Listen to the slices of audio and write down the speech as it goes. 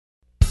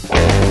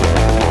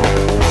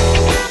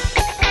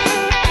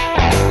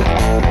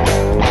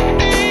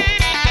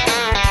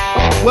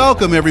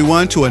Welcome,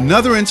 everyone, to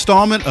another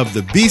installment of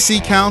the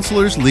BC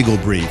Counselors Legal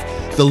Brief,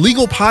 the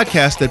legal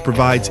podcast that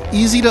provides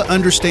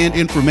easy-to-understand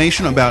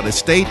information about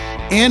estate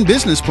and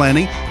business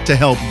planning to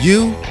help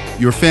you,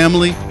 your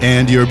family,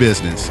 and your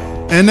business.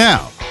 And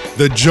now,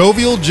 the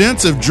jovial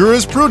gents of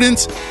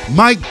jurisprudence,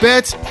 Mike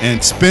Betts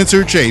and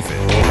Spencer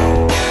Chafin.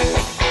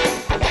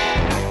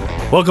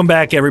 Welcome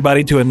back,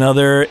 everybody, to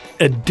another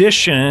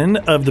edition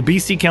of the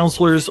BC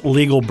Counselors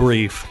Legal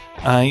Brief.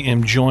 I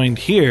am joined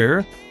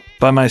here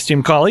by my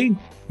esteemed colleague,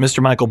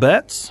 Mr. Michael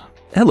Betts.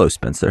 Hello,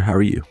 Spencer. How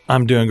are you?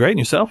 I'm doing great. And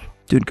yourself?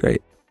 Doing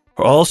great.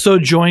 We're also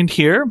joined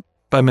here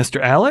by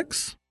Mr.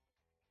 Alex.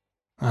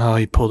 Oh,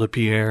 he pulled a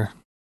Pierre.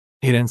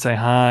 He didn't say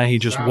hi. He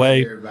just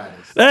waved.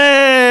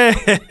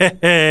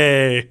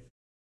 Hey!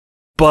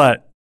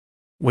 But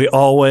we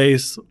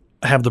always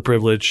have the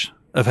privilege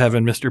of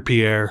having Mr.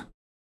 Pierre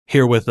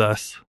here with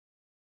us.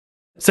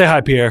 Say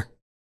hi, Pierre.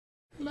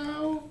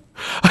 Hello.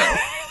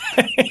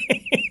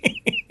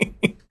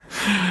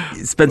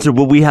 Spencer,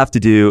 what we have to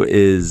do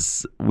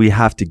is we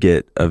have to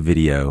get a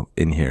video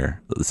in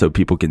here so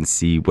people can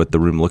see what the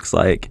room looks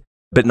like.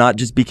 But not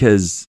just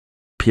because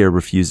Pierre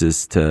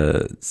refuses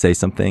to say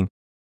something,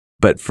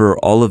 but for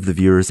all of the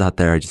viewers out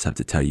there, I just have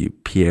to tell you,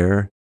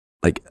 Pierre,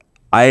 like,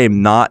 I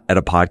am not at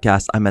a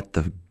podcast. I'm at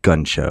the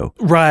gun show.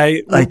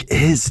 Right. Like,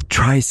 his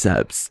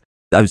triceps.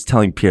 I was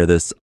telling Pierre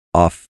this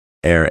off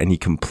air and he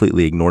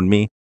completely ignored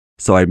me.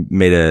 So I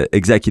made an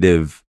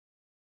executive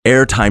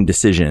airtime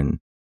decision.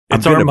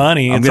 It's our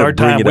money. It's our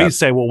time. We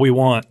say what we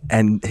want.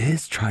 And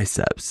his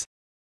triceps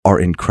are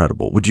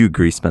incredible. Would you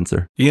agree,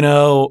 Spencer? You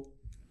know,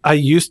 I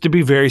used to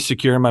be very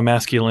secure in my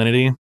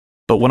masculinity,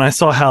 but when I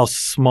saw how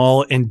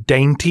small and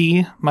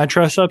dainty my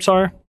triceps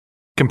are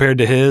compared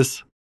to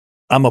his,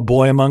 I'm a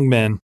boy among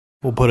men.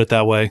 We'll put it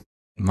that way.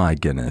 My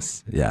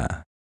goodness.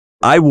 Yeah.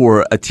 I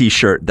wore a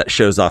t-shirt that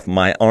shows off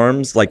my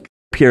arms. Like,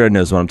 Pierre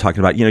knows what I'm talking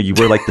about. You know, you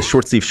wear like the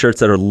short sleeve shirts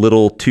that are a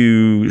little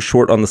too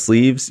short on the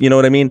sleeves. You know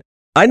what I mean?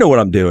 I know what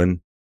I'm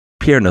doing.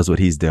 Pierre knows what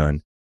he's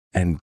doing.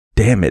 And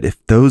damn it, if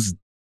those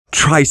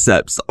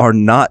triceps are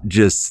not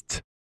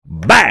just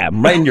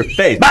bam, right in your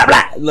face, blah,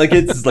 blah, like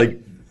it's like,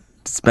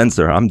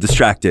 Spencer, I'm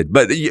distracted.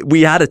 But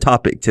we had a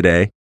topic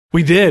today.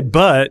 We did,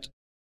 but,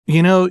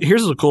 you know,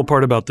 here's the cool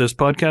part about this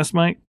podcast,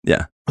 Mike.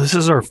 Yeah. This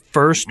is our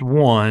first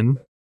one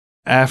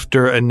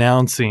after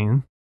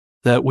announcing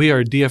that we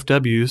are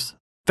DFW's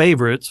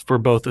favorites for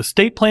both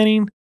estate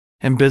planning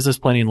and business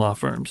planning law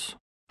firms.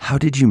 How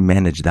did you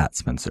manage that,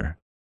 Spencer?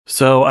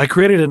 So I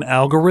created an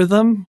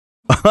algorithm.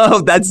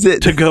 Oh, that's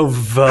it. To go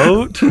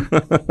vote.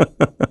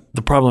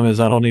 The problem is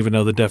I don't even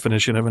know the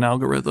definition of an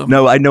algorithm.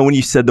 No, I know when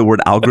you said the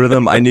word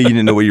algorithm, I knew you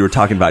didn't know what you were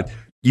talking about.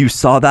 You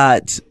saw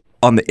that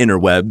on the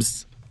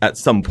interwebs at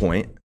some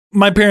point.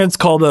 My parents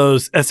call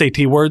those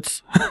SAT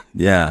words.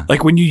 Yeah.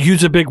 Like when you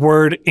use a big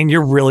word and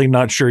you're really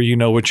not sure you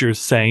know what you're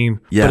saying,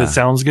 but it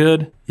sounds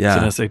good.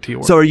 Yeah. It's an SAT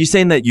word. So are you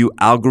saying that you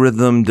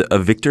algorithmed a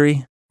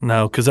victory?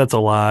 No, because that's a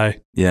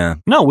lie. Yeah.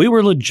 No, we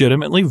were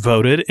legitimately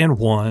voted and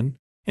won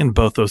in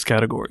both those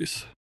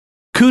categories.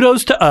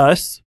 Kudos to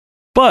us.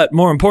 But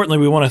more importantly,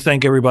 we want to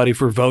thank everybody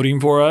for voting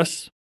for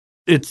us.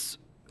 It's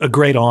a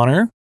great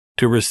honor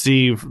to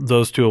receive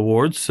those two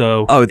awards.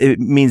 So, it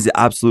means the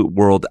absolute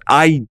world.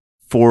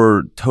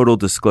 For total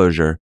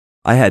disclosure,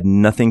 I had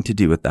nothing to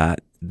do with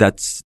that.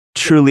 That's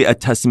truly a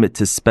testament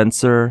to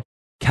Spencer,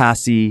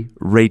 Cassie,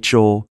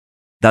 Rachel.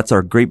 That's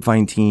our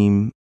Grapevine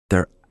team.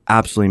 They're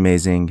absolutely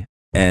amazing.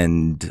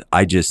 And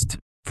I just,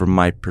 from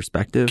my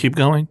perspective, keep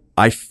going.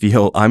 I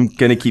feel I'm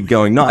going to keep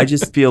going. No, I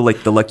just feel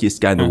like the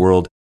luckiest guy in the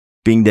world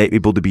being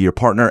able to be your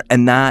partner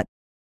and that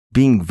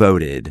being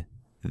voted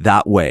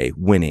that way,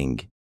 winning.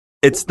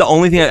 It's the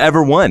only thing I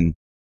ever won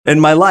in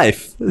my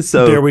life.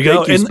 So there we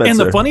go. Thank you, and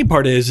the funny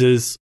part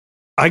is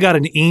I got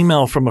an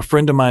email from a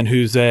friend of mine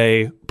who's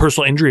a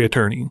personal injury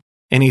attorney.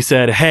 And he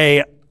said,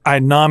 hey, I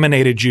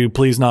nominated you.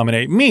 Please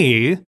nominate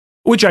me,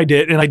 which I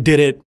did. And I did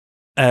it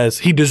as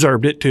he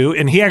deserved it too.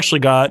 And he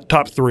actually got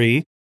top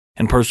 3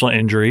 in personal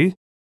injury.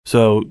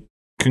 So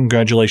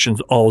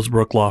congratulations,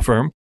 Allsbrook Law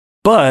Firm.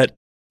 But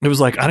it was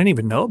like, I didn't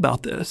even know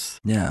about this.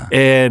 Yeah.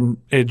 And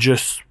it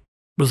just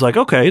was like,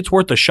 okay, it's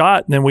worth a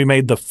shot. And then we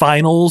made the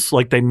finals,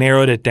 like they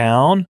narrowed it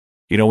down.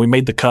 You know, we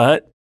made the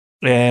cut.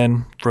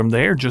 And from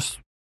there, just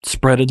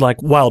spreaded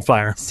like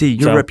wildfire. See,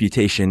 your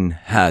reputation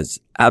has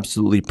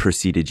absolutely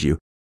preceded you.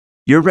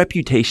 Your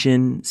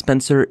reputation,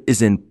 Spencer,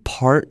 is in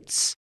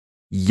parts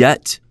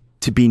yet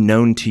to be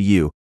known to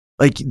you.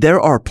 Like,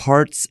 there are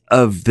parts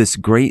of this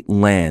great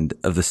land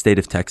of the state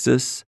of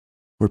Texas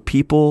where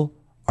people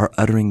are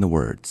uttering the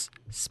words,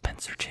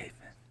 Spencer Chafin,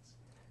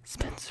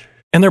 Spencer.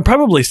 And they're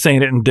probably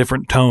saying it in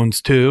different tones,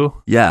 too.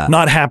 Yeah.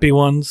 Not happy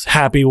ones,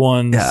 happy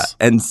ones. Yeah.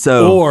 And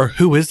so. Or,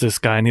 who is this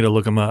guy? I need to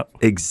look him up.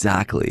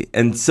 Exactly.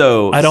 And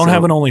so. I don't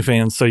have an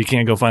OnlyFans, so you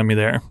can't go find me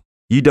there.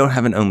 You don't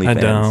have an OnlyFans? I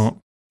don't.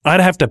 I'd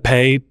have to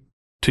pay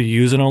to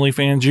use an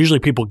OnlyFans. Usually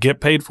people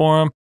get paid for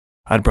them.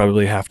 I'd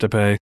probably have to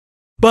pay.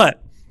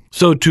 But,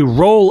 so to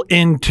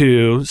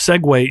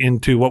segue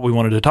into what we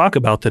wanted to talk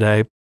about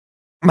today,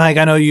 Mike,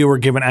 I know you were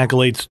giving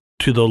accolades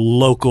to the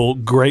local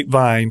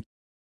Grapevine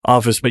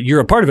office, but you're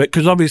a part of it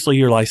because obviously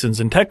you're licensed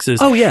in Texas.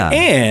 Oh, yeah.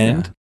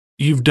 And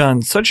you've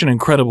done such an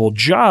incredible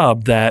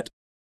job that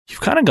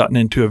you've kind of gotten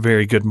into a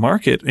very good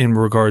market in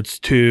regards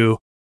to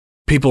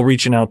people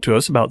reaching out to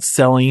us about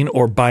selling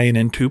or buying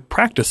into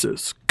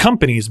practices,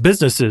 companies,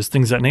 businesses,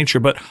 things of that nature,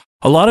 but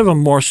a lot of them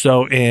more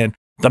so in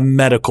the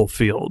medical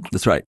field.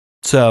 That's right.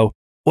 So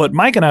what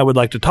Mike and I would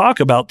like to talk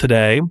about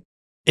today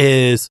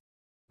is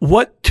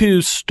what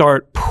to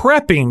start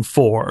prepping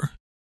for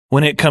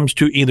when it comes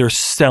to either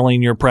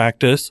selling your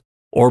practice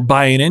or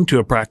buying into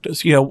a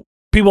practice. You know,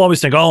 people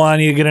always think, oh, I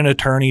need to get an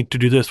attorney to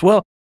do this.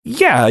 Well,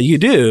 yeah, you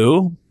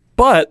do,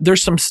 but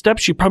there's some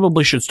steps you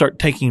probably should start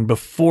taking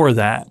before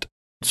that.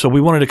 So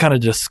we wanted to kind of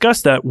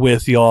discuss that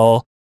with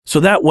y'all. So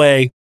that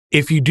way,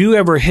 if you do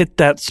ever hit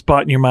that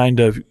spot in your mind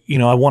of, you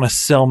know, I want to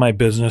sell my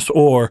business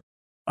or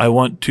I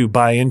want to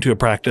buy into a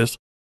practice,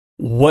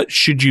 what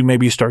should you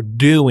maybe start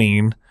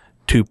doing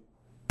to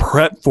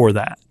prep for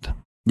that?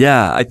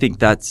 Yeah, I think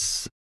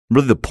that's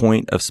really the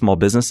point of small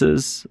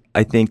businesses,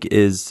 I think,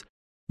 is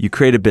you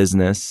create a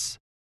business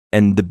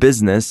and the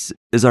business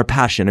is our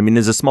passion. I mean,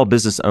 as a small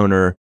business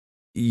owner,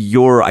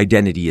 your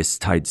identity is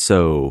tied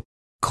so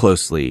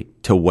closely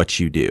to what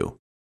you do.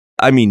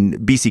 I mean,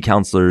 BC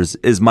Counselors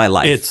is my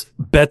life. It's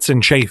Betts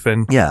and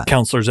Chafin,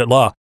 Counselors at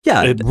Law.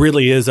 Yeah. It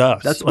really is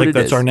us. That's what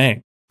that's our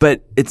name.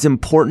 But it's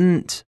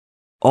important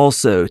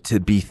also to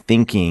be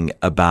thinking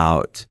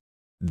about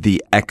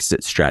the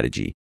exit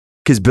strategy,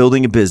 because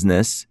building a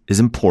business is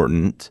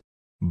important,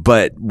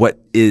 but what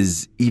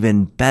is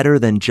even better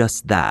than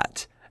just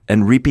that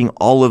and reaping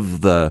all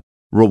of the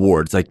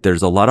rewards, like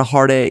there's a lot of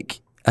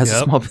heartache as a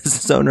small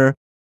business owner,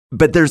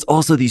 but there's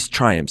also these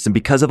triumphs. And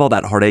because of all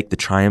that heartache, the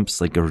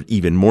triumphs like are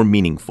even more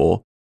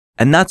meaningful.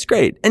 And that's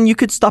great. And you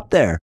could stop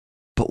there.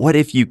 But what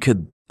if you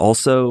could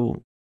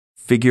also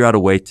figure out a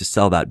way to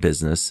sell that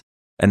business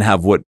and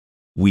have what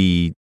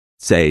we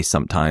say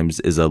sometimes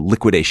is a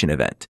liquidation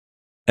event?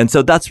 And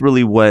so that's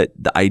really what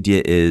the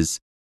idea is: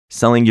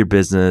 selling your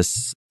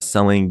business,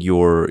 selling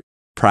your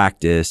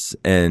practice.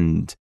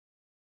 And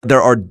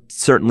there are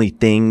certainly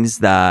things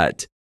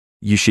that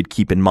you should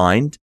keep in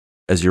mind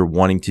as you're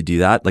wanting to do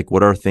that. Like,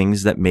 what are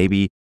things that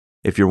maybe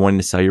if you're wanting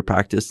to sell your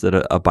practice that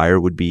a buyer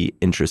would be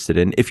interested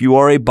in? If you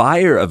are a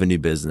buyer of a new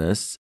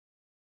business,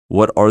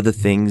 what are the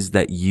things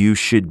that you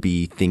should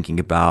be thinking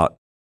about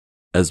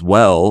as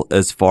well,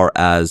 as far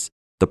as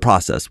the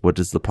process? What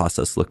does the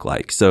process look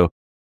like? So,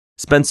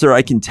 Spencer,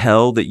 I can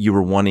tell that you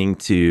were wanting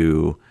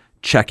to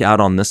check out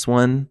on this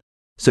one.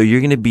 So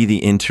you're going to be the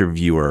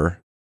interviewer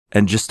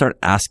and just start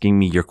asking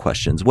me your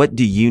questions. What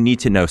do you need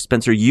to know?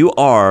 Spencer, you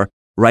are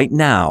right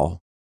now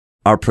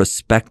our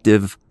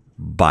prospective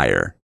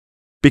buyer.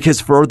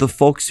 Because for the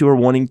folks who are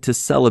wanting to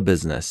sell a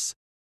business,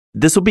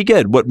 this will be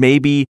good. What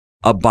maybe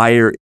a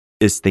buyer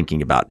is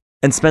thinking about.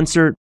 And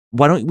Spencer,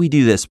 why don't we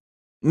do this?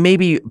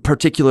 Maybe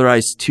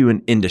particularize to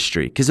an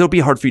industry, because it'll be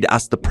hard for you to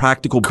ask the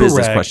practical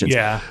business questions.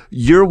 Yeah.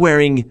 You're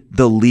wearing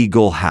the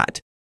legal hat.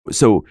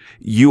 So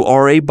you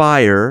are a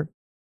buyer,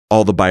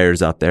 all the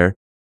buyers out there.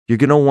 You're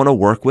going to want to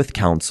work with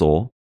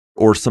counsel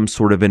or some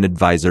sort of an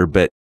advisor,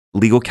 but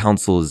legal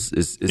counsel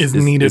is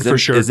needed for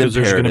sure, because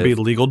there's going to be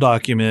legal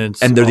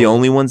documents. And they're the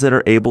only ones that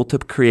are able to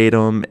create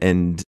them,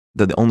 and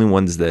they're the only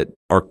ones that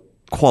are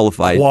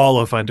qualified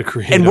to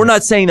create And them. we're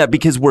not saying that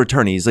because we're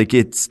attorneys. Like,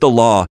 it's the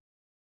law.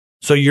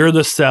 So you're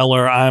the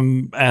seller.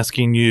 I'm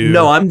asking you.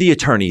 No, I'm the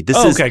attorney.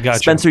 Okay, gotcha.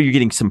 Spencer, you're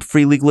getting some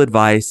free legal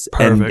advice.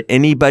 Perfect. And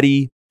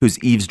anybody who's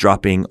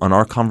eavesdropping on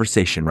our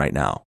conversation right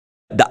now,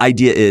 the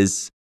idea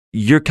is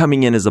you're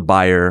coming in as a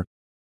buyer.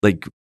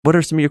 Like, what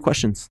are some of your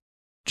questions?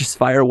 Just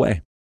fire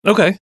away.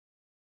 Okay.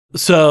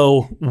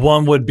 So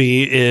one would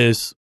be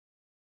is,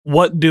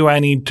 what do I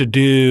need to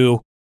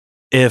do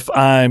if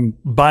I'm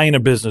buying a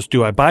business?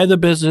 Do I buy the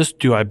business?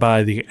 Do I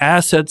buy the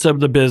assets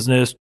of the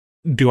business?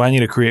 Do I need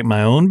to create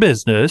my own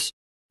business?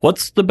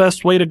 What's the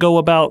best way to go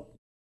about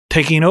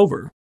taking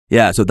over?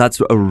 Yeah, so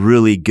that's a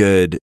really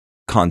good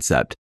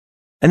concept.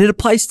 And it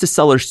applies to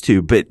sellers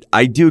too, but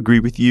I do agree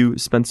with you,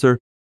 Spencer.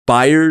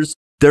 Buyers,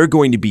 they're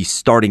going to be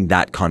starting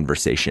that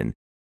conversation,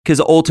 because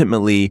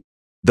ultimately,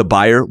 the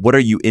buyer, what are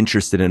you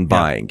interested in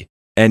buying?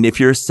 And if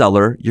you're a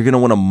seller, you're going to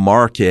want to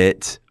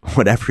market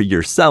whatever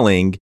you're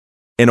selling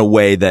in a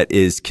way that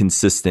is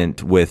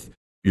consistent with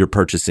your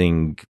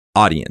purchasing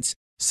audience.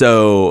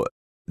 So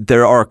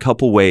there are a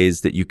couple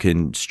ways that you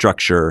can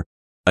structure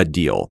a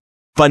deal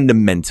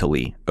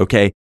fundamentally,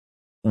 okay?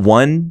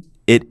 One,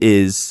 it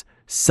is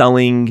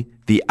selling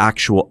the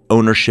actual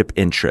ownership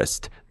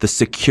interest, the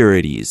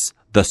securities,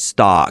 the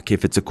stock,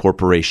 if it's a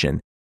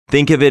corporation.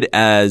 Think of it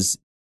as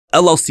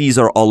LLCs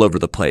are all over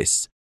the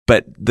place,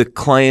 but the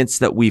clients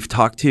that we've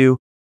talked to,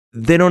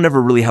 they don't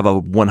ever really have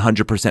a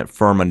 100%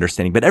 firm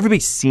understanding, but everybody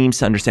seems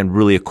to understand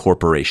really a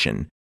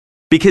corporation,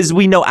 because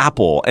we know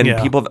Apple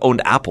and people have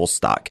owned Apple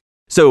stock.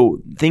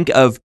 So think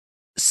of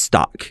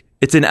stock.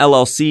 It's an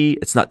LLC.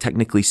 It's not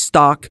technically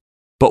stock,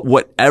 but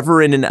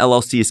whatever in an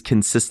LLC is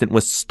consistent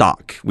with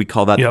stock. We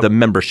call that the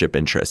membership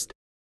interest.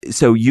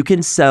 So you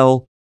can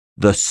sell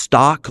the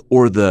stock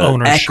or the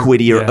Ownership,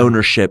 equity or yeah.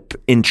 ownership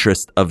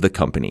interest of the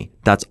company.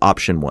 That's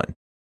option one.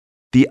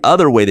 The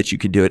other way that you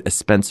could do it, as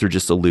Spencer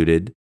just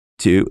alluded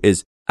to,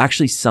 is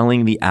actually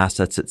selling the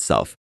assets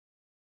itself.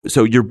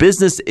 So your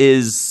business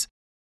is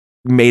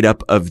made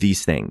up of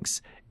these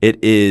things.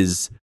 It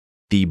is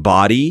the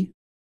body,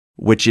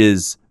 which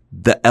is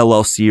the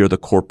LLC or the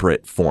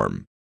corporate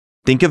form.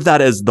 Think of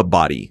that as the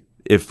body,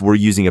 if we're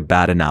using a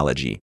bad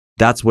analogy.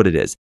 That's what it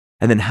is.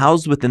 And then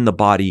housed within the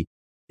body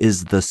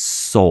is the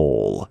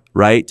soul,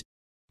 right?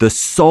 The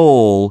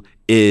soul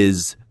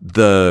is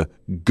the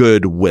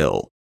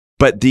goodwill.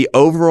 But the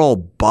overall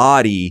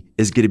body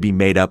is going to be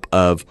made up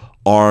of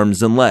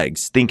arms and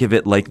legs. Think of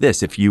it like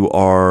this. If you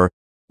are,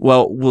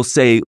 well, we'll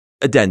say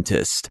a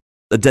dentist.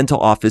 A dental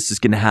office is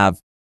going to have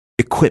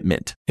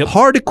equipment,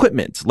 hard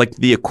equipment, like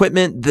the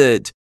equipment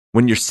that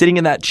when you're sitting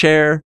in that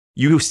chair,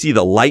 you see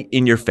the light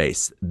in your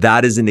face.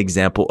 That is an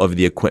example of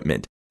the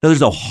equipment. Now,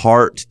 there's no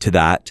heart to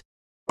that,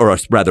 or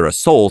rather a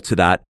soul to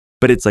that,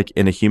 but it's like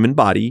in a human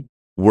body,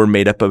 we're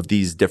made up of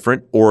these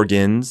different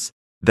organs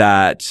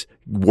that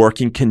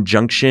work in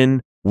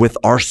conjunction with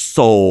our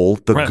soul,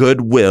 the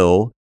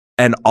goodwill,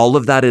 and all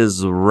of that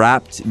is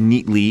wrapped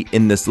neatly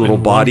in this little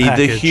body,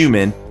 the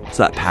human.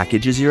 So that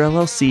package is your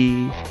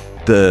LLC.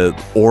 The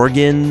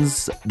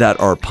organs that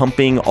are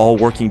pumping, all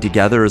working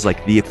together, is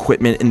like the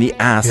equipment and the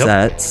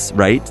assets,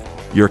 right?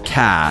 Your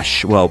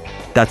cash, well,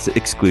 that's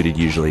excluded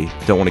usually.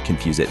 Don't want to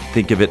confuse it.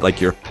 Think of it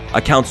like your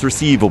accounts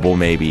receivable,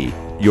 maybe,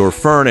 your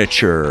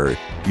furniture,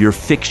 your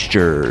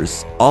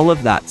fixtures, all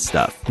of that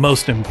stuff.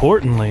 Most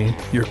importantly,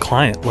 your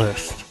client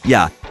list.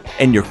 Yeah.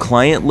 And your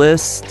client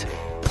list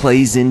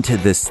plays into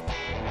this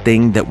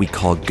thing that we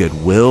call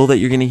goodwill that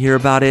you're going to hear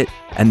about it.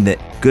 And that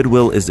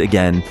goodwill is,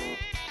 again,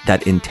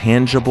 that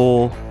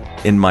intangible,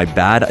 in my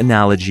bad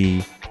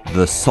analogy,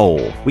 the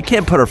soul. We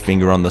can't put our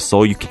finger on the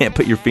soul. You can't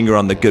put your finger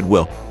on the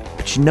goodwill.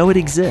 But you know it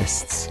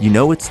exists. You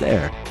know it's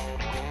there.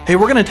 Hey,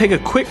 we're going to take a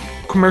quick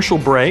commercial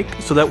break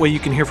so that way you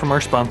can hear from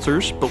our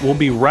sponsors, but we'll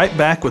be right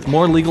back with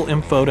more legal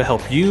info to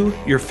help you,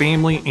 your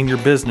family, and your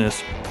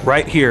business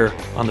right here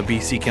on the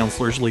BC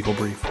Counselors Legal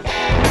Brief.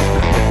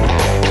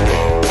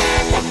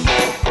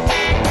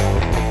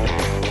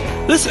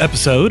 This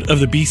episode of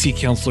the BC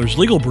Counselors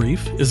Legal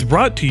Brief is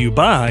brought to you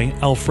by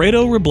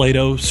Alfredo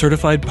Robledo,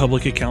 Certified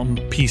Public Accountant,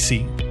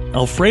 PC.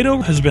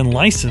 Alfredo has been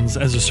licensed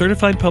as a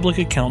Certified Public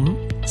Accountant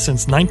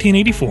since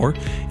 1984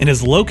 and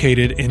is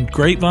located in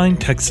Grapevine,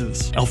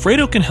 Texas.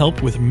 Alfredo can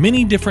help with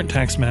many different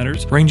tax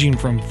matters, ranging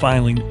from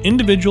filing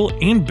individual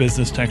and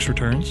business tax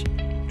returns,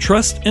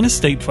 trust and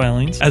estate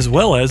filings, as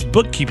well as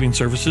bookkeeping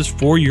services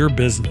for your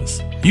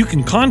business. You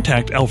can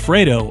contact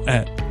Alfredo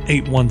at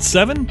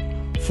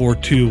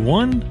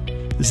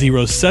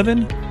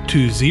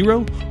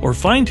 817-421-0720 or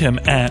find him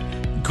at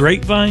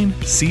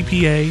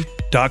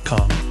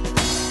grapevinecpa.com.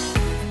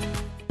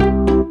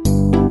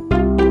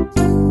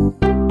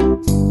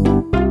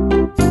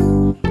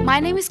 My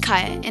name is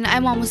Kaya, and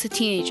I'm almost a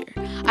teenager.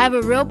 I have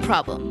a real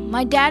problem.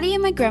 My daddy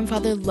and my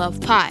grandfather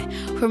love pie.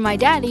 For my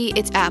daddy,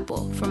 it's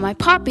apple. For my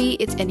poppy,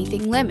 it's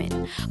anything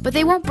lemon. But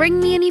they won't bring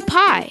me any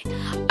pie.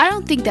 I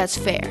don't think that's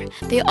fair.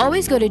 They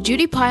always go to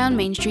Judy Pie on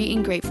Main Street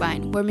in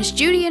Grapevine, where Miss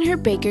Judy and her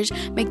bakers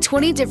make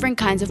 20 different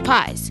kinds of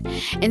pies,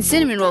 and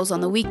cinnamon rolls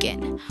on the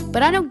weekend.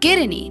 But I don't get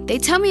any. They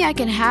tell me I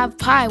can have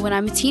pie when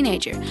I'm a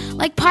teenager,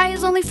 like pie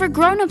is only for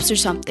grown-ups or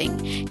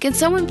something. Can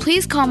someone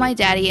please call my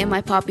daddy and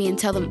my poppy and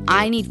tell them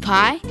I need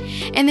pie?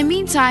 In the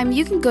meantime,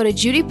 you can go to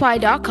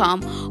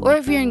judypie.com, or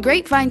if you're in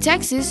Grapevine,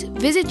 Texas,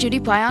 visit Judy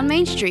Pie on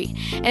Main Street.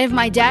 And if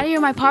my daddy or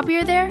my poppy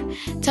are there,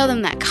 tell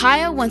them that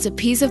Kaya wants a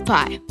piece of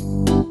pie.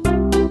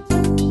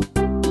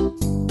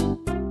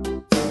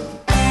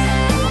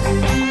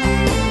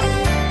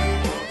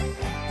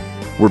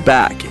 We're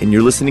back, and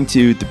you're listening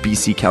to the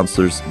BC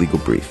Counselors Legal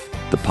Brief,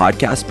 the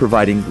podcast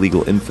providing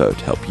legal info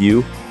to help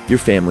you, your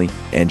family,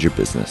 and your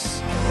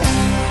business.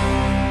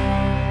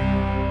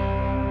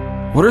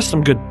 What are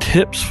some good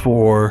tips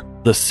for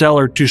the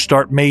seller to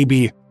start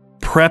maybe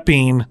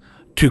prepping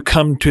to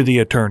come to the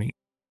attorney?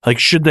 Like,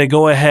 should they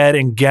go ahead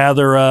and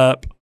gather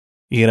up,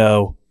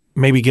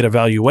 maybe get a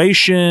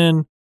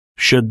valuation?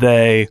 Should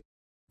they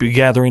be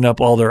gathering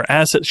up all their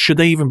assets? Should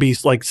they even be,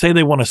 like, say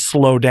they want to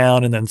slow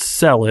down and then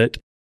sell it?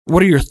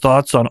 What are your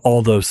thoughts on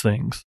all those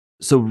things?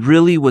 So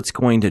really what's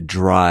going to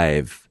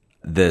drive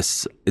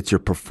this, it's your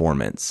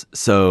performance.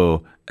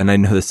 So, and I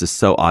know this is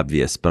so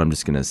obvious, but I'm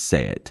just going to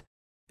say it.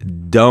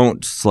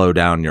 Don't slow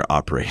down your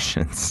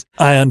operations.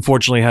 I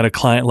unfortunately had a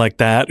client like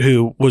that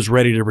who was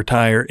ready to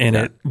retire, and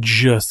it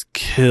just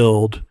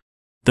killed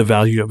the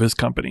value of his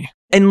company.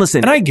 And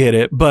listen, and I get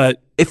it,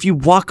 but if you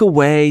walk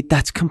away,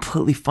 that's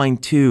completely fine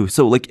too.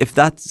 So like if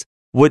that's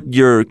what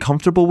you're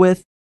comfortable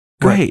with,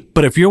 great. Right.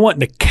 But if you're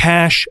wanting to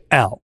cash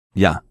out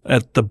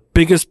at the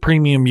biggest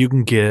premium you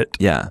can get,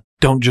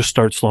 don't just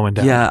start slowing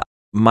down. Yeah.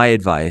 My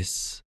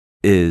advice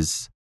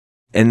is,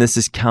 and this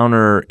is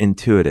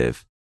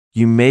counterintuitive,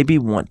 you maybe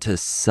want to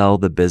sell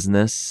the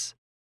business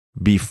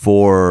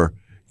before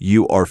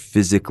you are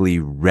physically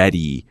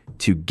ready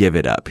to give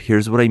it up.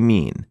 Here's what I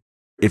mean.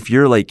 if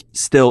you're like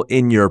still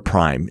in your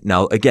prime.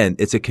 Now, again,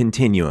 it's a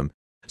continuum.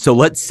 So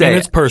let's say and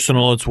it's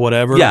personal, it's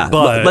whatever. Yeah,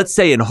 but let's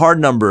say in hard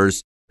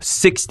numbers,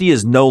 60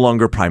 is no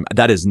longer prime.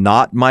 That is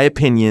not my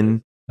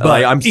opinion.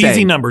 But I'm easy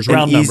saying numbers, an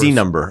round easy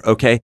numbers. number.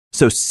 Okay,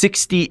 so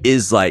 60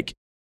 is like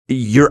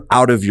you're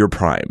out of your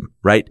prime,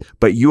 right?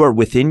 But you are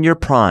within your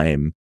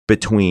prime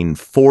between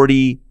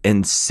 40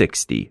 and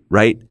 60,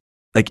 right?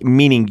 Like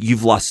meaning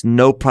you've lost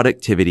no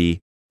productivity.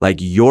 Like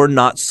you're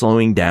not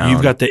slowing down.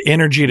 You've got the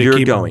energy to You're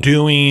keep going.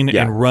 doing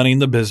Yeah. and running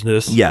the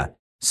business. Yeah.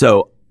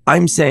 So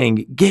I'm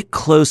saying get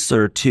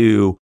closer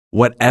to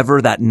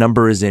whatever that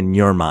number is in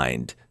your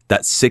mind.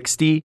 That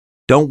 60.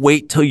 Don't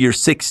wait till you're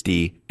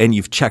 60 and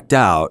you've checked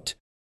out.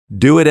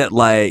 Do it at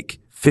like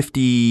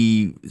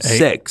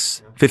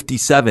 56,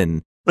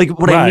 57. Like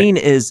what I Right. mean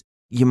is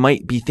you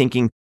might be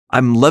thinking,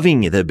 I'm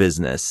loving the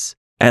business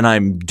and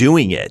I'm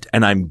doing it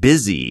and I'm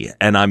busy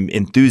and I'm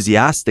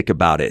enthusiastic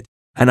about it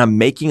and I'm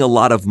making a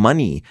lot of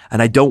money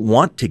and I don't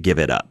want to give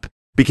it up.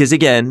 Because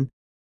again,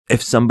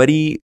 if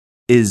somebody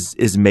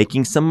is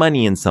making some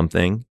money in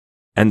something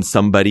and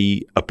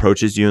somebody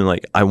approaches you and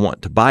like, I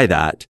want to buy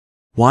that.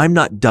 Well, I'm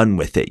not done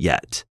with it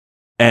yet.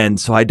 And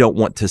so I don't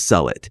want to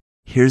sell it.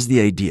 Here's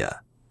the idea.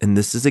 And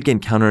this is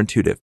again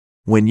counterintuitive.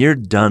 When you're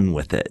done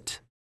with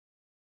it,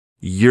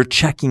 you're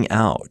checking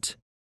out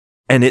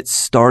and it's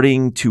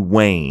starting to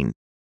wane.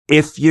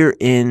 If you're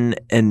in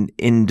an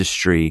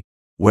industry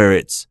where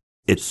it's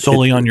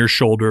Solely on your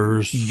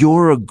shoulders.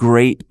 you're a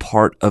great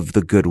part of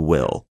the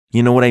goodwill.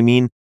 You know what I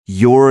mean?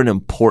 You're an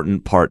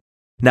important part.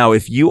 Now,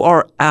 if you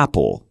are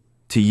Apple,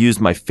 to use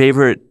my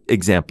favorite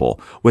example,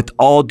 with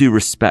all due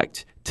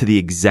respect to the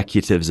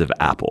executives of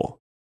Apple,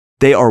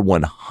 they are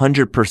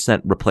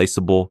 100%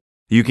 replaceable.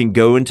 You can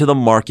go into the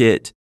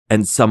market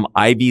and some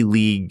Ivy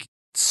League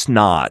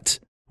snot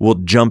will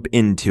jump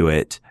into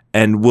it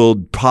and will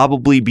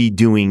probably be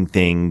doing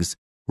things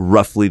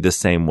roughly the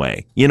same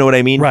way. You know what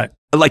I mean? Right.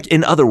 Like,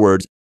 in other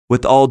words,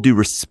 with all due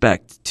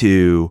respect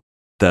to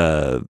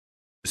the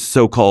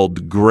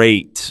so-called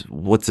great,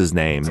 what's his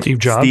name? Steve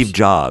Jobs. Steve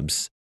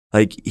Jobs.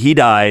 Like, he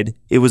died.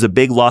 It was a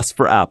big loss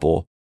for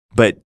Apple.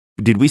 But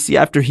did we see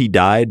after he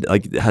died,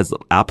 like, has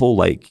Apple,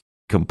 like,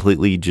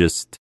 completely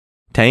just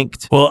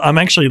tanked? Well, I'm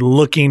actually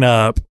looking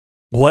up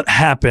what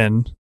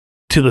happened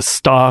to the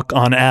stock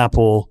on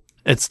Apple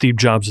at Steve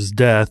Jobs'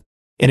 death,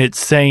 and it's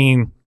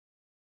saying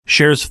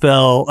shares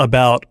fell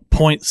about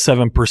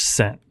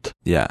 0.7%.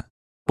 Yeah.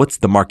 What's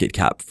the market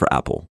cap for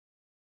Apple?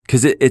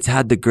 Because it's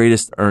had the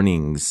greatest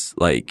earnings,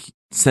 like,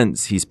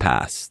 since he's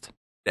passed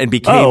and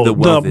became the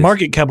wealthiest.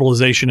 market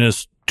capitalization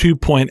is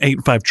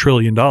 $2.85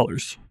 trillion.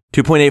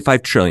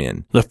 $2.85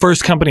 trillion. The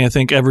first company, I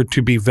think, ever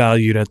to be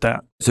valued at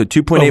that. So Over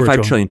 $2.85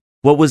 a trillion.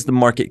 What was the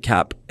market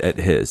cap at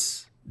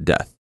his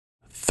death?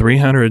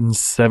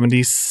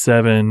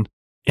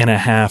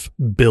 377.5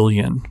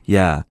 billion.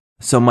 Yeah.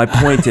 So my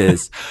point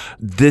is,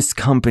 this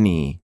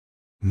company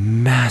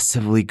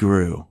massively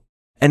grew.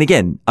 And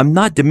again, I'm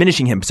not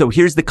diminishing him. So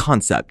here's the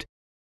concept.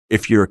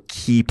 If you're a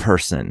key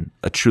person,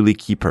 a truly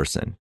key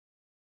person,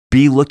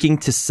 be looking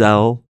to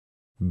sell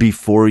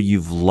before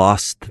you've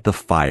lost the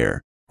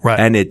fire. Right.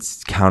 And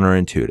it's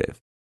counterintuitive.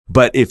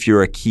 But if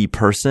you're a key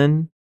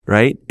person,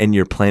 right, and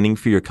you're planning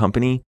for your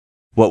company,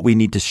 what we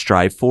need to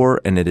strive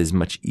for, and it is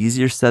much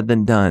easier said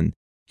than done,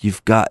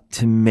 you've got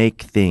to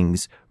make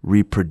things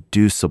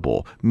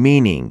reproducible,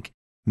 meaning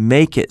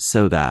make it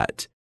so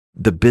that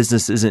the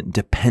business isn't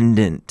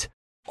dependent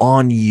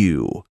on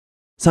you.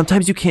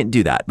 Sometimes you can't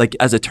do that. Like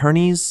as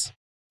attorneys,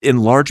 in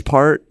large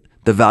part,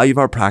 the value of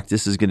our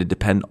practice is going to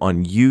depend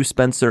on you,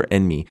 Spencer,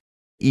 and me.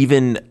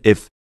 Even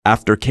if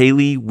after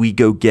Kaylee, we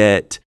go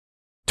get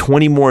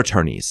 20 more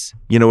attorneys.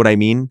 You know what I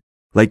mean?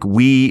 Like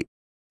we,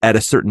 at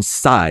a certain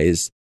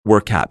size, we're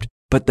capped.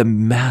 But the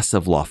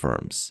massive law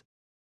firms,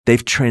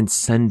 they've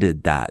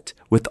transcended that.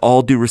 With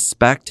all due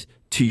respect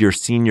to your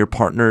senior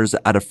partners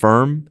at a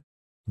firm,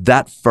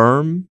 that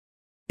firm,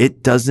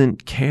 it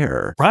doesn't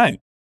care. Right.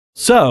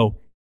 So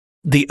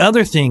the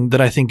other thing that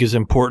I think is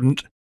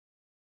important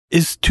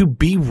is to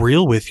be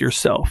real with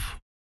yourself.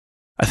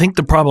 I think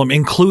the problem,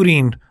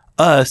 including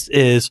us,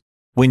 is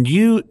when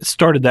you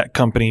started that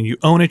company and you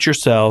own it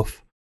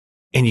yourself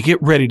and you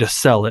get ready to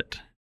sell it,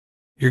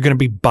 you're going to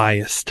be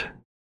biased.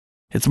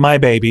 It's my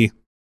baby.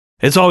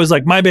 It's always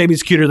like, my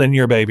baby's cuter than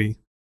your baby.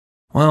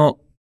 Well,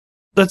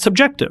 that's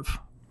subjective.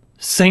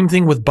 Same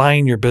thing with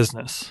buying your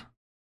business.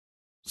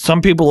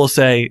 Some people will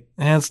say,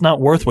 it's not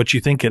worth what you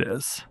think it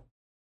is.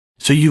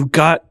 So you've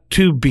got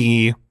to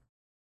be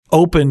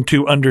open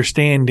to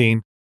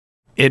understanding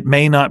it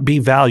may not be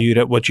valued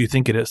at what you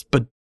think it is.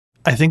 But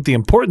I think the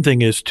important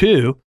thing is,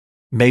 too,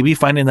 maybe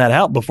finding that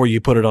out before you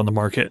put it on the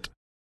market.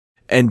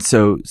 And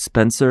so,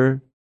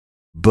 Spencer,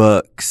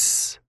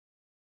 books,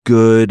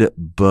 good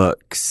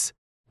books,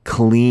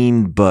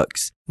 clean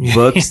books,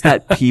 books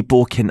that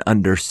people can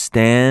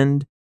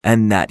understand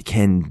and that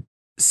can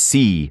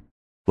see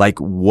like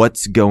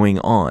what's going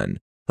on.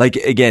 Like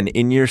again,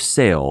 in your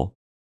sale,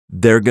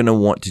 they're going to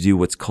want to do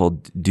what's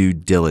called due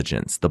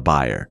diligence, the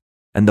buyer.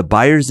 And the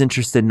buyer's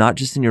interested not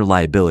just in your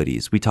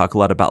liabilities. We talk a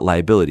lot about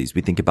liabilities.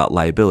 We think about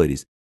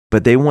liabilities,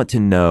 but they want to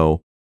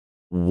know,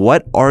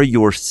 what are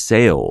your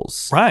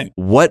sales? Right.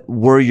 What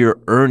were your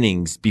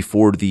earnings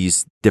before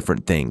these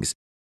different things?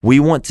 We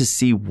want to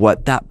see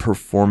what that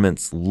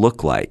performance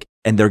looked like.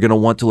 And they're going to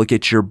want to look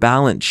at your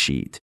balance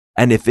sheet.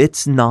 And if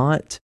it's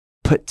not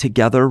put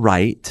together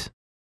right,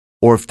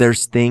 or if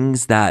there's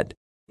things that,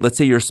 let's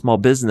say you're a small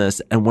business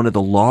and one of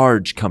the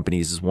large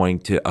companies is wanting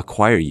to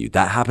acquire you,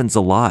 that happens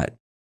a lot.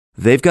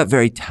 They've got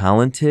very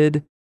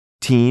talented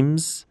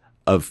teams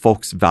of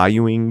folks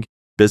valuing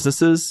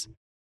businesses.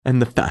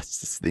 And the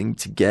fastest thing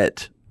to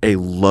get a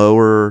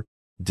lower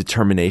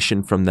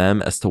determination from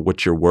them as to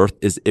what you're worth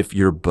is if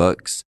your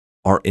books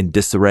are in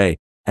disarray.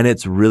 And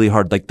it's really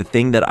hard. Like, the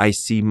thing that I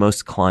see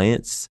most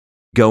clients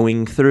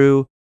going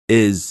through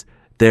is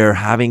they're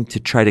having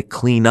to try to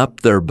clean up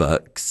their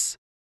books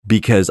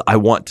because I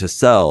want to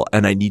sell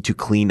and I need to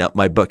clean up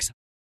my books.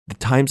 The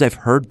times I've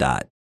heard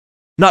that,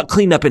 not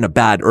clean up in a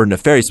bad or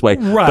nefarious way,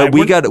 Right. but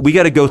we got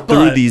to go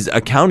through these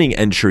accounting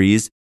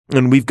entries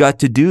and we've got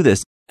to do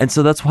this. And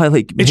so that's why,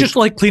 like, It's just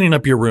like cleaning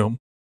up your room.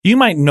 You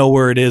might know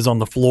where it is on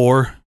the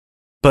floor,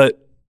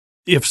 but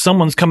if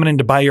someone's coming in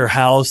to buy your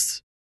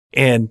house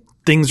and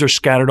things are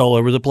scattered all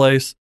over the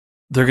place,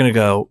 they're going to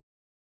go,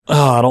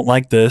 oh, I don't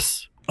like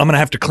this. I'm going to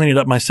have to clean it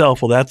up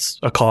myself. Well, that's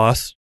a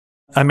cost.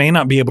 I may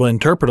not be able to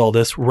interpret all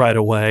this right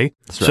away.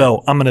 That's right.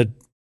 So I'm going to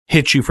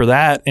hit you for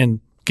that and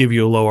give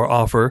you a lower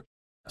offer.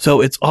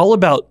 So it's all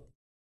about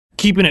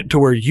keeping it to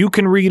where you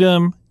can read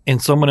them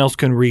and someone else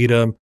can read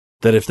them,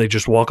 that if they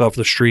just walk off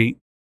the street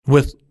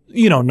with,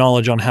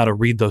 knowledge on how to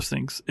read those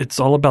things. It's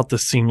all about the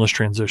seamless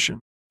transition.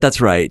 That's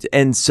right.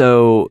 And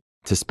so,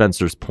 to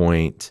Spencer's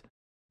point,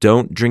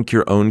 don't drink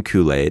your own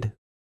Kool-Aid.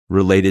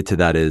 Related to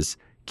that is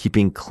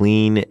keeping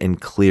clean and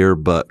clear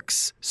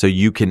books so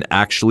you can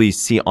actually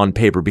see on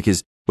paper,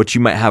 because what you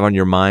might have on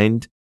your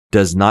mind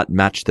does not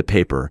match the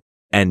paper.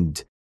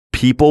 And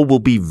people will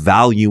be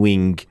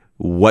valuing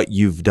what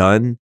you've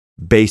done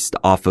based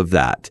off of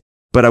that.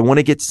 But I want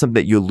to get to something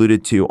that you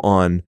alluded to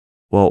on,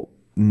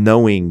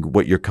 knowing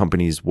what your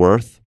company's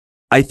worth.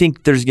 I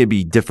think there's going to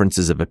be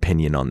differences of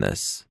opinion on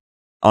this.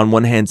 On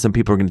one hand, some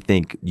people are going to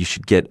think you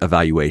should get a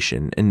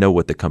valuation and know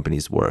what the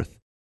company's worth.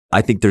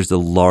 I think there's a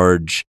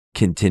large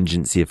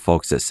contingency of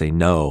folks that say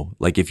no.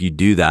 Like, if you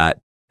do that,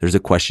 there's a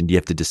question, do you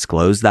have to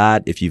disclose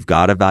that? If you've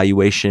got a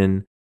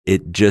valuation,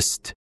 it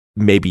just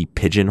maybe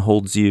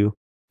pigeonholes you.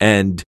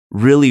 And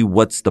really,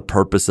 what's the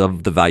purpose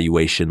of the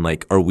valuation?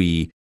 Like, are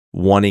we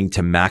wanting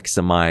to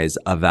maximize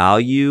a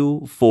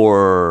value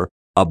for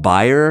a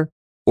buyer,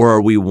 or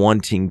are we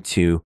wanting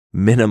to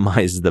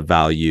minimize the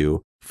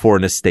value for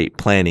an estate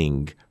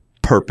planning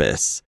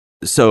purpose?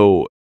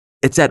 So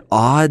it's at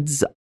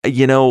odds.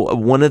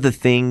 One of the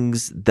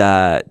things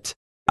that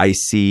I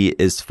see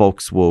is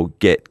folks will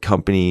get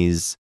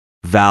companies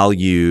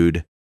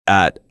valued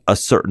at a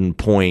certain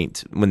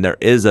point when there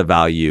is a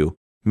value,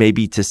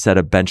 maybe to set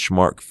a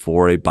benchmark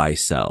for a buy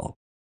sell.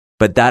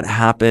 But that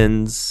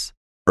happens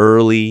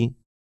early,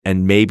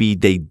 and maybe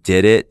they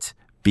did it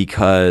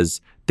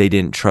because they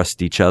didn't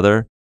trust each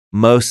other.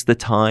 Most of the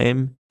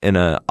time in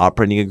an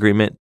operating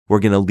agreement, we're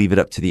going to leave it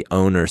up to the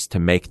owners to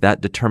make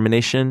that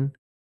determination,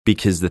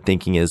 because the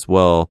thinking is,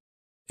 well,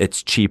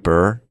 it's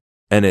cheaper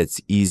and it's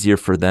easier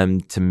for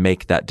them to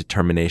make that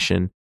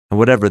determination. And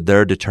whatever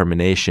their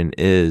determination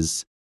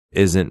isn't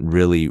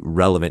really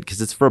relevant,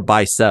 because it's for a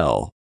buy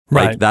sell.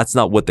 Right. Like, that's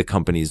not what the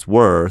company's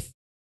worth.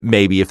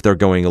 Maybe if they're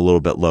going a little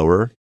bit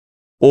lower,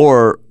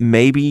 or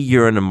maybe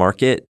you're in a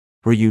market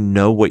where you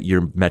know what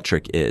your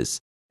metric is.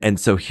 And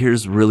so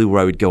here's really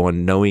where I would go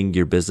on knowing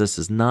your business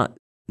is not,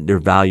 your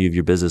value of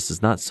your business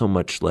is not so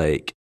much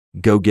like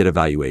go get a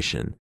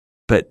valuation,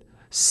 but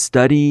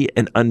study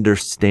and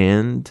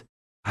understand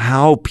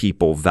how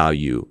people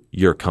value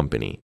your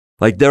company.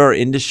 Like, there are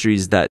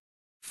industries that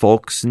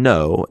folks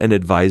know and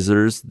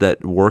advisors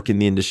that work in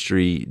the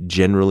industry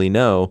generally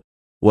know,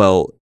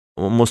 well,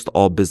 almost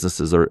all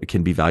businesses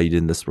can be valued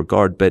in this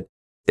regard, but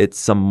it's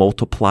some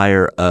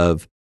multiplier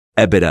of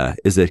EBITDA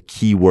is a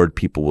key word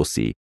people will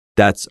see.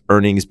 That's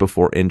earnings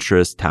before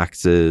interest,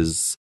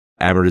 taxes,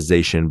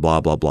 amortization, blah,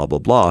 blah, blah, blah,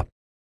 blah.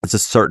 It's a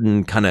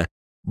certain kind of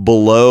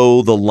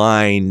below the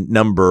line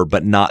number,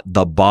 but not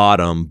the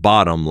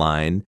bottom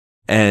line.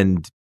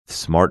 And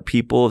smart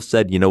people have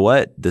said, you know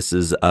what? This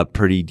is a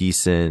pretty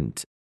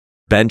decent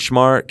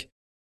benchmark.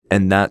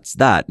 And that's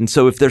that. And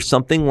so if there's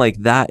something like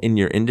that in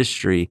your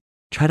industry,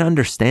 try to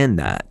understand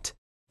that.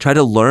 Try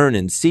to learn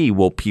and see,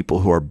 well, people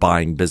who are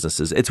buying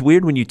businesses. It's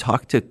weird when you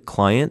talk to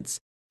clients,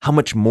 how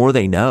much more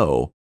they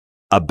know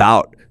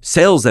about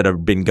sales that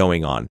have been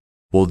going on.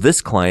 Well,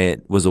 this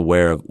client was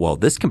aware of, well,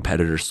 this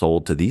competitor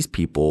sold to these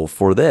people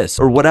for this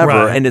or whatever.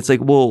 Right. And it's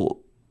like, well,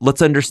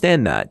 let's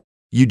understand that.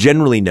 You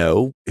generally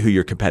know who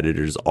your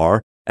competitors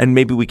are, and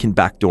maybe we can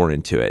backdoor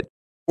into it.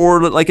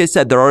 Or like I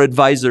said, there are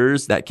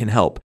advisors that can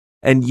help.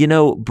 And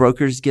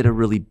brokers get a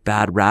really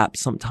bad rap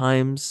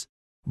sometimes.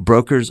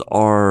 Brokers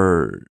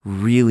are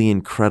really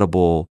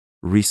incredible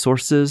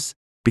resources,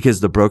 because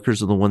the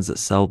brokers are the ones that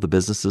sell the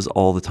businesses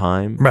all the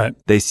time. Right.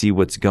 They see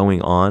what's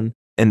going on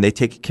and they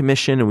take a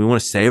commission, and we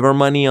want to save our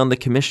money on the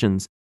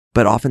commissions.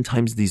 But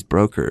oftentimes these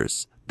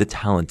brokers, the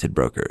talented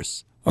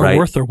brokers, Are right?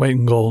 worth their weight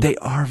in gold. They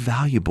are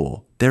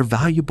valuable. They're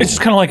valuable. It's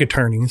just kind of like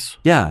attorneys.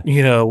 Yeah.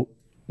 You know,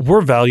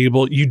 we're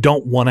valuable. You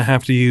don't want to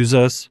have to use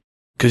us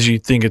because you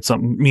think it's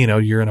something, you know,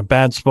 you're in a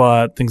bad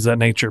spot, things of that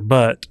nature.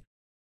 But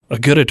a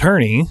good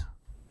attorney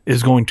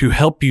is going to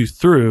help you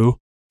through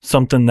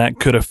something that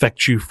could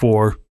affect you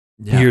for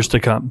years to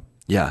come.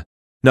 Yeah.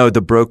 No,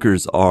 the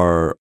brokers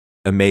are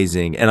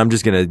amazing. And I'm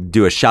just going to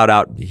do a shout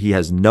out. He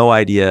has no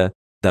idea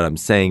that I'm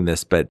saying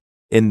this, but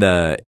in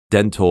the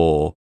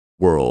dental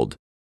world,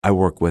 I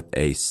work with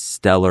a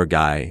stellar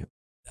guy.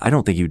 I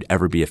don't think he would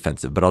ever be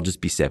offensive, but I'll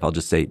just be safe. I'll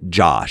just say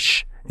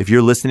Josh. If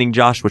you're listening,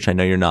 Josh, which I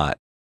know you're not,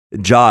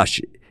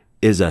 Josh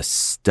is a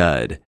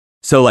stud.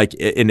 So like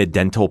in a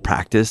dental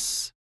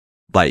practice,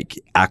 like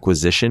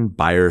acquisition,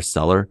 buyer,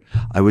 seller,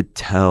 I would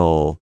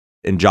tell,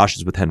 and Josh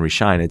is with Henry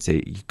Schein, I'd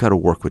say, you've got to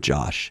work with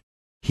Josh.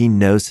 He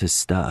knows his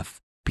stuff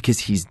because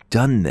he's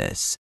done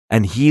this.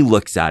 And he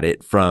looks at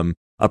it from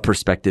a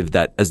perspective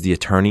that as the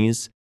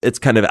attorneys, it's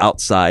kind of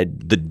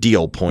outside the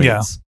deal points.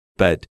 Yeah.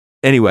 But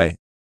anyway,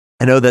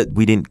 I know that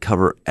we didn't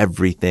cover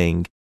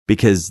everything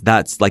because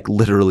that's like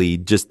literally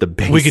just the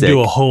basic. We could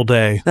do a whole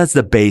day. That's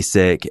the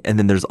basic. And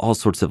then there's all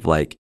sorts of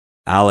like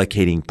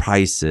allocating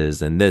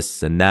prices and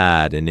this and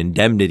that and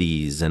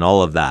indemnities and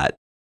all of that.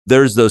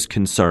 There's those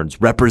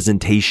concerns,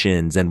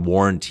 representations and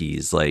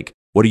warranties. Like,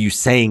 what are you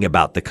saying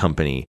about the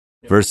company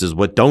versus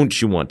what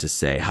don't you want to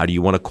say? How do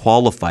you want to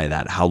qualify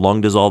that? How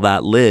long does all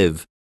that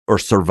live or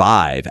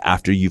survive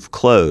after you've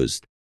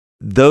closed?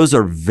 Those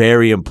are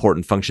very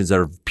important functions that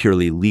are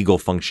purely legal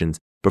functions.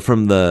 But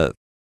from the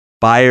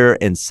buyer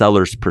and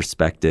seller's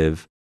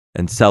perspective,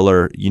 and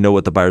seller, you know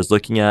what the buyer's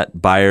looking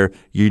at. Buyer,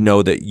 you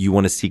know that you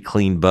want to see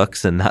clean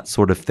books and that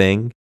sort of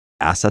thing,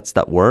 assets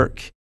that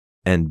work.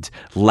 And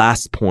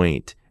last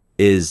point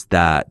is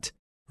that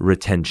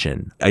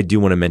retention. I do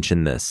want to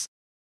mention this.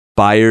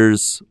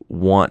 Buyers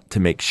want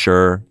to make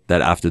sure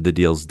that after the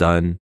deal's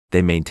done,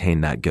 they maintain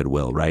that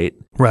goodwill, right?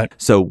 Right.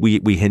 So we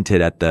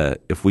hinted at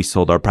if we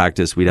sold our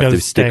practice, we'd have to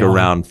stick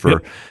around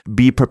for,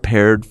 be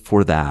prepared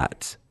for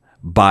that.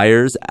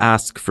 Buyers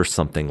ask for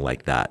something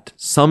like that.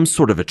 Some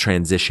sort of a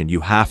transition.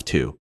 You have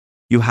to.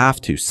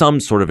 Some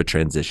sort of a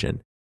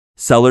transition.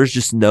 Sellers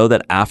just know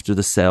that after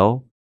the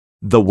sale,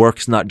 the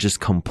work's not just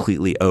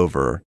completely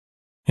over.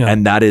 Yeah.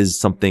 And that is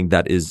something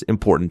that is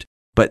important.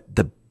 But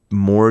the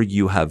more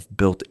you have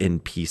built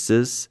in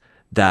pieces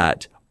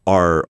that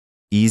are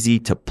easy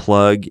to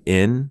plug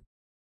in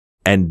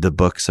and the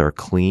books are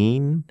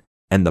clean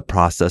and the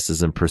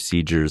processes and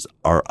procedures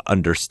are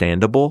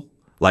understandable,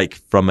 like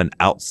from an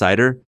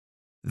outsider,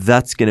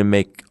 that's going to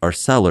make our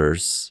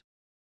sellers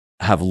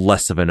have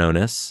less of an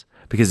onus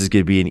because it's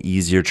going to be an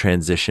easier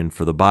transition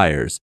for the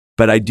buyers.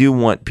 But I do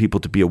want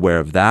people to be aware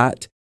of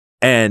that.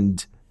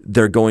 And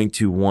they're going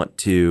to want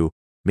to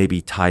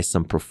maybe tie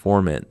some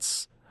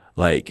performance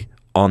like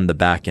on the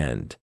back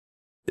end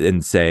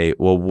and say,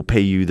 well, we'll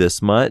pay you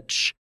this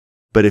much.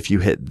 But if you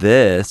hit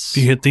this,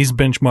 if you hit these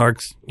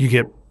benchmarks, you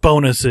get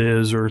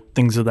bonuses or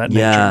things of that nature.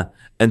 Yeah.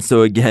 And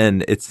so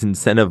again, it's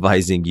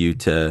incentivizing you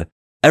to,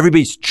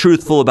 everybody's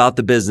truthful about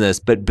the business,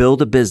 but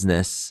build a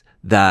business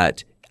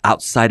that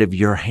outside of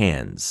your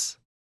hands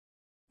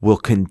will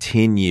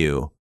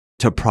continue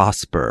to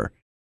prosper.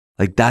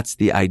 Like that's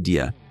the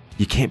idea.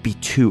 You can't be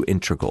too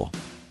integral.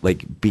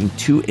 Like being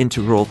too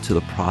integral to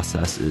the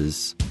process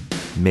is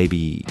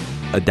maybe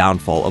a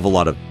downfall of a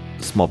lot of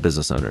small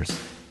business owners.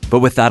 But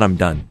with that, I'm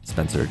done,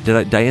 Spencer.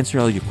 Did I answer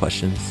all your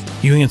questions?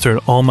 You answered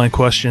all my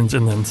questions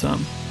and then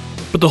some.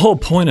 But the whole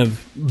point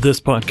of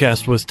this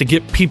podcast was to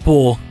get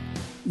people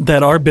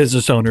that are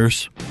business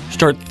owners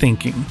start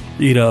thinking,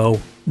 you know,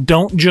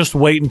 don't just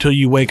wait until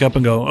you wake up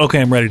and go,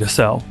 okay, I'm ready to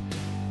sell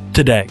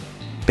today.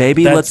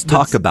 Baby, let's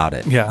talk about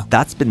it. Yeah.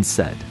 That's been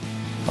said.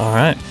 All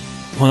right.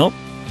 Well,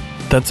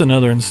 that's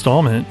another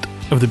installment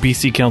of the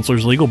BC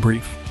Counselors Legal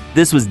Brief.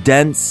 This was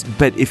dense,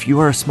 but if you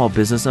are a small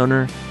business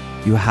owner,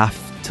 you have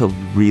to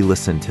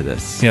re-listen to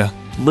this. Yeah.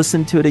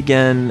 Listen to it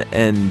again,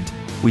 and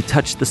we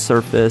touched the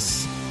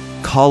surface.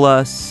 Call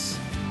us.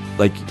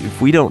 Like,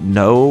 if we don't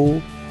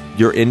know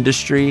your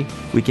industry,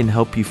 we can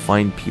help you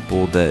find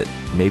people that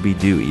maybe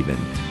do even.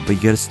 But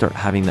you got to start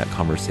having that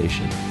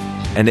conversation.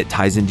 And it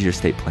ties into your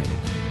estate planning.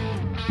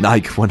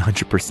 Like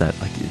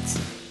 100%. Like it's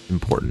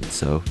important.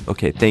 So,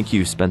 okay. Thank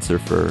you, Spencer,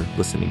 for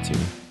listening to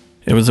me.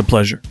 It was a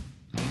pleasure.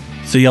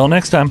 See y'all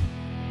next time.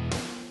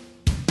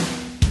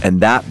 And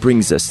that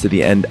brings us to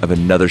the end of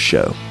another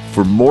show.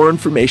 For more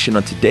information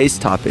on today's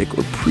topic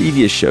or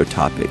previous show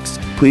topics,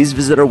 please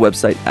visit our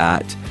website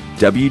at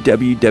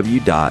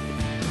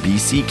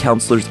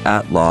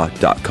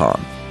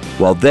www.bccounselorsatlaw.com.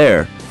 While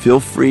there, feel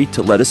free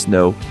to let us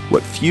know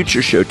what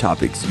future show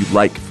topics you'd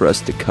like for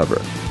us to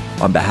cover.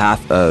 On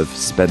behalf of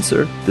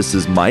Spencer, this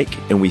is Mike,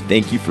 and we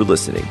thank you for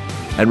listening.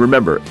 And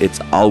remember, it's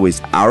always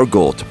our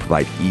goal to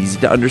provide easy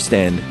to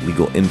understand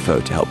legal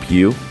info to help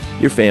you,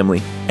 your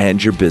family,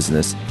 and your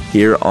business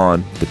here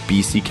on the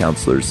BC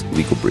Counselors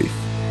Legal Brief.